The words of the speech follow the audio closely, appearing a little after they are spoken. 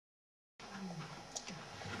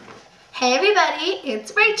Hey everybody,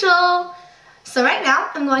 it's Rachel. So right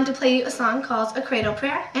now I'm going to play you a song called A Cradle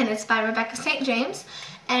Prayer, and it's by Rebecca St. James,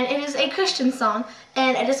 and it is a Christian song,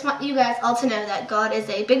 and I just want you guys all to know that God is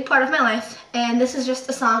a big part of my life, and this is just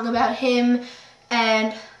a song about Him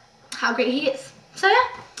and how great He is. So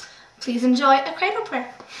yeah, please enjoy A Cradle Prayer.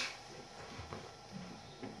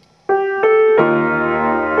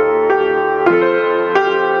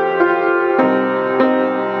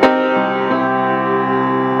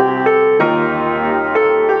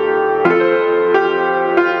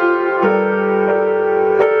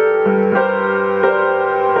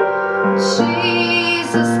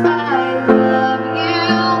 Jesus, I love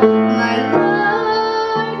you, my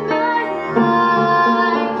Lord, my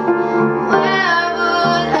life. Where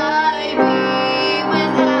would I be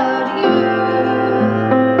without you?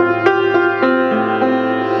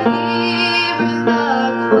 Here in the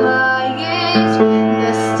quiet,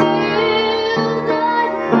 the still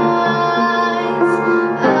nights,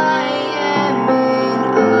 I am in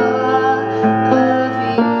awe of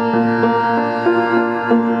you.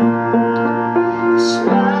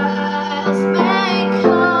 Trials may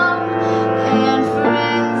come and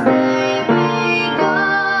friends they may go.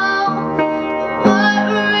 What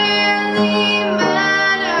really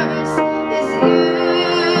matters is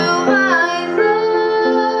you, my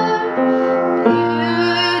Lord,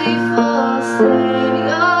 beautiful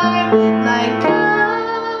Savior, my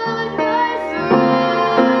God, my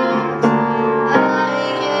friend. I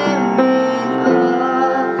am in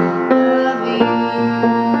awe of you.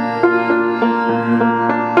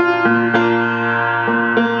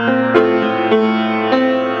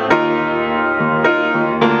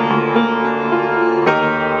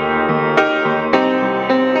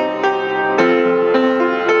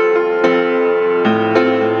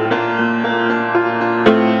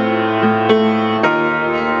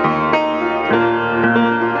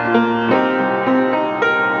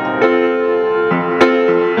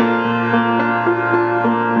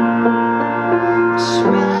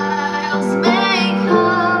 Trials may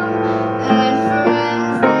come and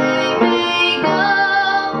friends they may go.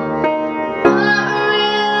 What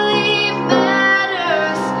really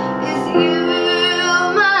matters is you,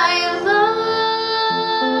 my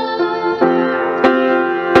Lord.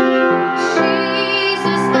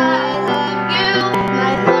 Jesus, I love you,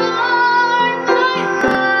 my Lord, my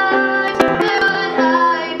life. Where would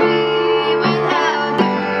I be without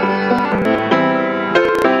you?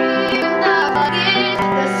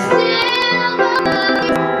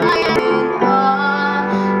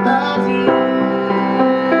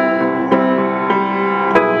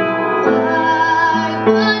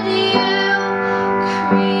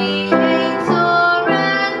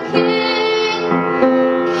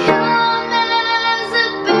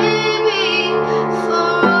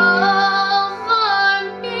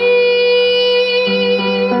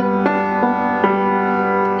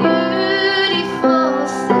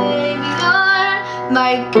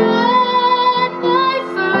 My God, my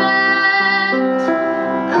friend,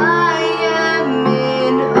 I am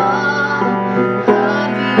in awe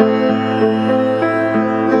of you,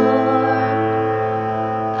 Lord.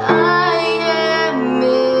 I am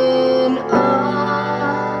in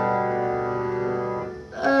awe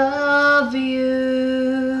of you.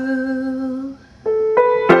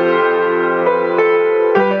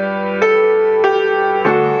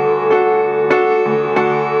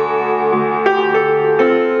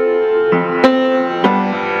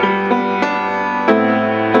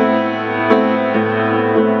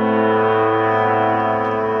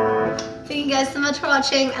 Thank you guys so much for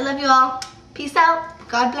watching. I love you all. Peace out.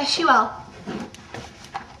 God bless you all.